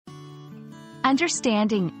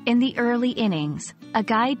Understanding In the Early Innings, a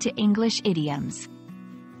guide to English idioms.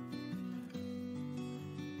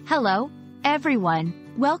 Hello,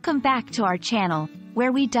 everyone. Welcome back to our channel,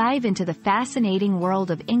 where we dive into the fascinating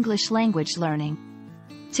world of English language learning.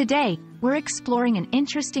 Today, we're exploring an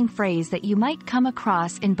interesting phrase that you might come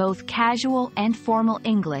across in both casual and formal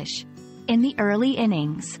English: in the early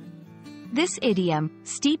innings. This idiom,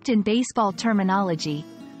 steeped in baseball terminology,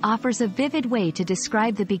 offers a vivid way to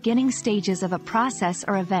describe the beginning stages of a process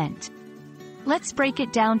or event. Let's break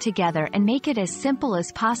it down together and make it as simple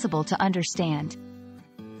as possible to understand.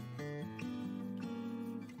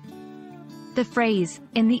 The phrase,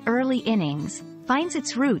 in the early innings, finds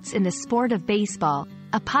its roots in the sport of baseball,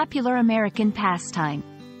 a popular American pastime.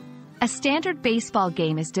 A standard baseball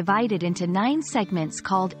game is divided into 9 segments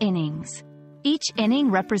called innings. Each inning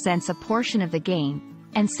represents a portion of the game,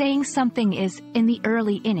 and saying something is in the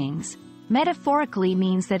early innings metaphorically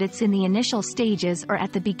means that it's in the initial stages or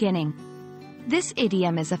at the beginning. This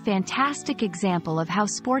idiom is a fantastic example of how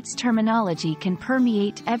sports terminology can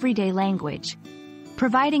permeate everyday language,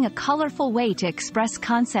 providing a colorful way to express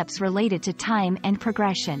concepts related to time and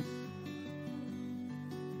progression.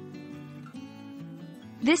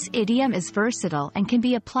 This idiom is versatile and can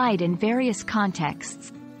be applied in various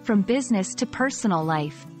contexts, from business to personal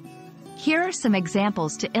life. Here are some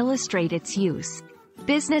examples to illustrate its use.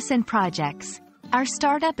 Business and projects. Our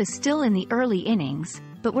startup is still in the early innings,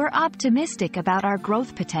 but we're optimistic about our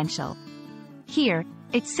growth potential. Here,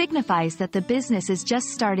 it signifies that the business is just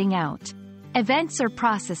starting out. Events or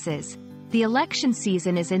processes. The election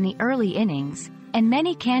season is in the early innings, and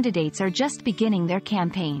many candidates are just beginning their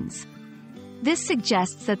campaigns. This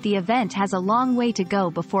suggests that the event has a long way to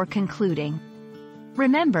go before concluding.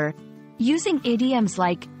 Remember, using idioms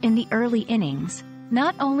like in the early innings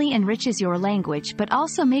not only enriches your language but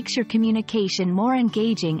also makes your communication more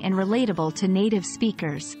engaging and relatable to native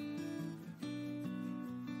speakers.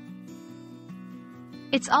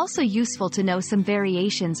 It's also useful to know some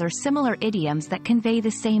variations or similar idioms that convey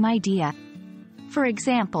the same idea. For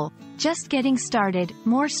example, just getting started,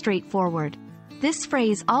 more straightforward. This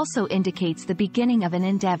phrase also indicates the beginning of an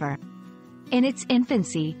endeavor. In its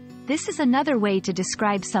infancy, this is another way to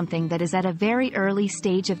describe something that is at a very early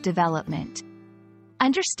stage of development.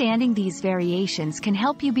 Understanding these variations can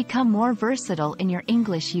help you become more versatile in your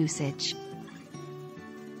English usage.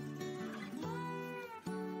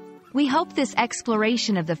 We hope this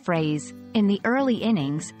exploration of the phrase, in the early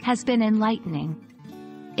innings, has been enlightening.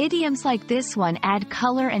 Idioms like this one add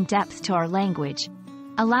color and depth to our language,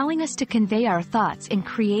 allowing us to convey our thoughts in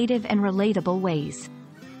creative and relatable ways.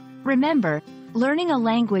 Remember, learning a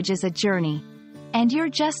language is a journey, and you're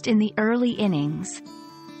just in the early innings.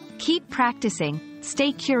 Keep practicing,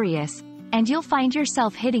 stay curious, and you'll find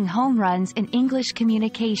yourself hitting home runs in English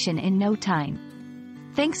communication in no time.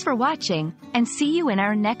 Thanks for watching, and see you in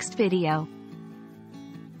our next video.